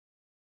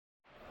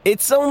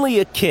It's only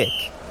a kick,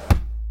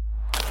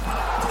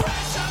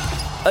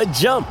 a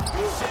jump,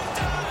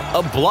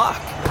 a block.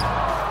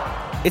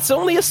 It's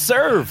only a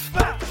serve.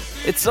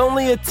 It's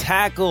only a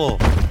tackle,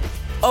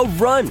 a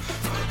run.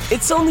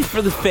 It's only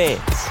for the fans.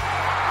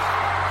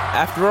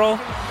 After all,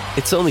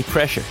 it's only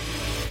pressure.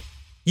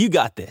 You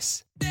got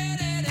this.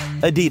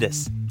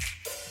 Adidas.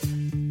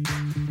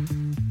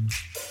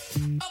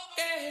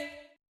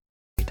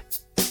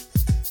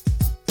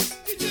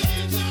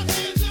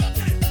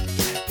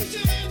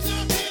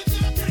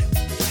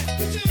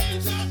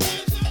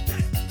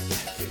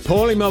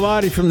 Paulie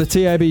Maoate from the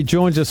TAB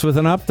joins us with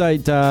an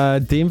update.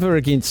 Denver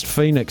against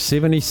Phoenix,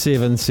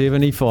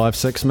 77-75,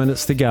 6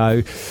 minutes to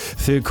go.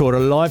 Third quarter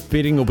live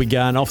betting will be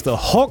going off the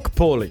hook,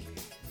 Paulie.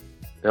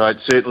 Oh, it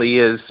certainly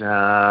is.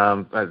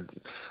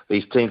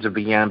 These teams have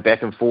been going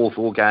back and forth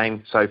all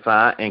game so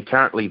far, and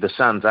currently the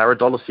Suns are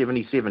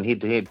 $1.77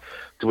 head-to-head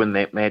to win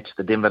that match.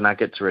 The Denver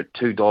Nuggets are at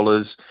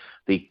 $2.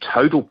 The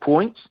total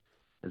points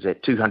is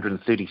at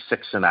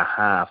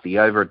 236.5. The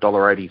over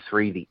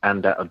 $1.83, the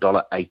under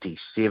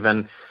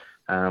 $1.87.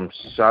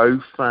 So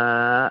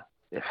far,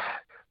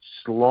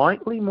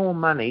 slightly more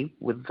money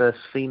with the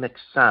Phoenix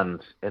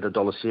Suns at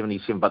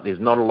 $1.77, but there's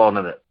not a lot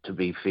in it, to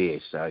be fair.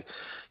 So,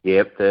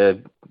 yeah,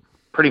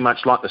 pretty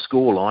much like the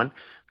scoreline,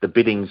 the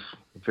betting's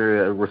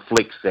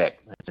reflects that.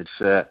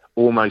 It's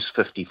almost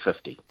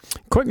 50-50.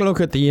 Quick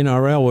look at the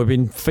NRL. We've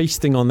been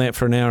feasting on that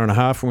for an hour and a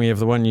half, and we have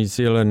the One New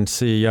Zealand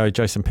CEO,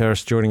 Jason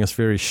Paris, joining us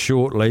very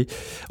shortly.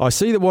 I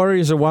see the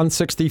Warriors are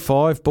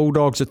 165,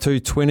 Bulldogs are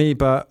 220,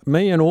 but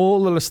me and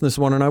all the listeners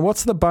want to know,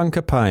 what's the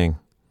bunker paying?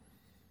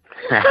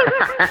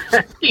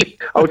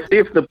 I'll see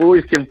if the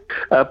boys can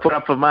put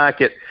up a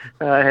market.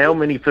 How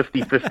many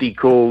 50-50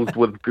 calls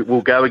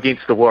will go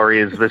against the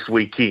Warriors this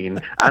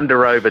weekend?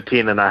 Under over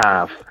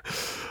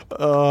 10.5.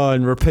 Oh,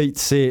 and repeat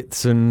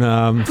sets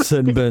and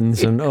sin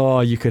bins, and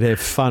you could have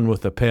fun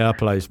with the power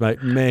plays,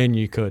 mate. Man,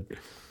 you could.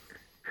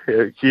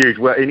 Huge.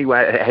 Well,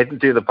 anyway, it hadn't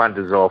turned the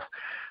punters off.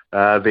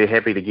 They're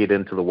happy to get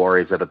into the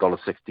Warriors at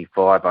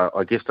 $1.65.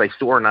 I guess they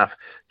saw enough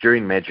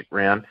during Magic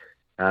Round,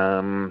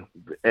 and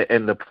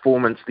the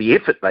performance, the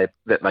effort that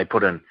they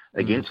put in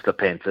against the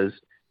Panthers,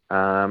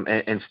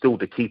 and still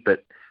to keep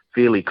it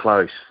fairly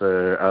close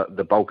for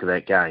the bulk of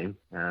that game.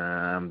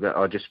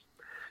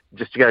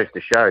 Just goes to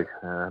show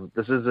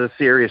this is a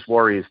serious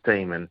Warriors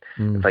team, and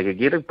if they could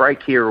get a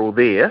break here or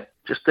there,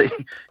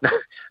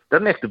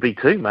 doesn't have to be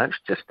too much,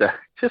 just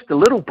a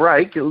little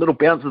break, a little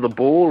bounce of the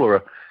ball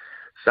or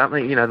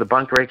something, the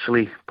bunker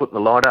actually putting the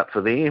light up for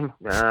them.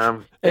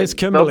 As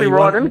Kimberly,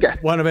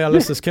 one of our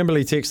listeners,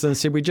 Kimberly, texted and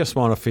said, we just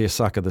want a fair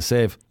suck of the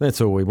Sav. That's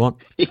all we want.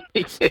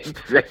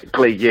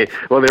 Exactly, yeah.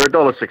 Well, they're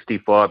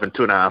 $1.65 and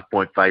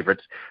 2.5-point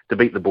favourites to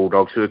beat the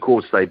Bulldogs, who, of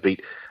course, they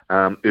beat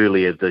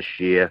earlier this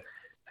year.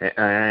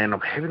 And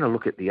I'm having a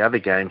look at the other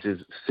games.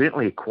 There's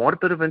certainly quite a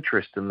bit of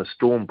interest in the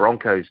Storm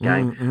Broncos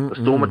game. The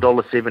Storm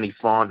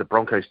 $1.75, the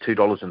Broncos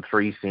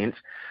 $2.03.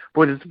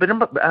 Boy, there's been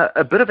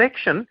a bit of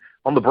action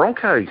on the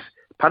Broncos.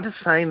 Punters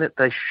saying that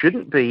they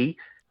shouldn't be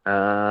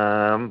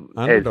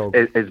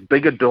as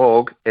big a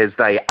dog as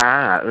they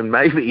are, and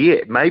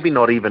maybe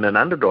not even an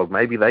underdog.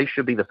 Maybe they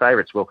should be the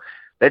favourites. Well,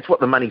 that's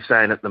what the money's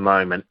saying at the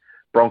moment.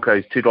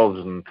 Broncos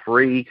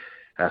 $2.03.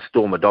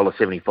 Storm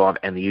 $1.75,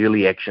 and the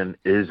early action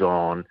is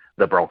on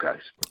the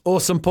Broncos.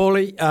 Awesome,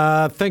 Paulie.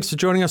 Thanks for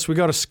joining us. We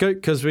got a scoop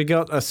because we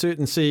got a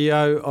certain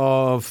CEO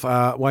of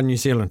One New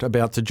Zealand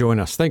about to join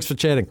us. Thanks for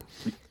chatting.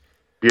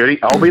 Beauty.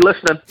 I'll be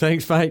listening.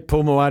 Thanks, mate.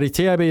 Paul Maoate,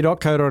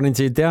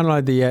 tab.co.nz.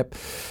 Download the app.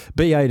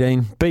 Be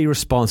 18. Be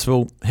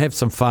responsible. Have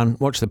some fun.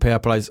 Watch the power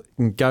plays.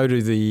 And go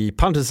to the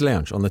Punters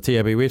Lounge on the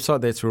TAB website.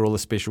 That's where all the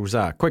specials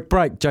are. Quick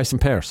break. Jason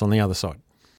Paris on the other side.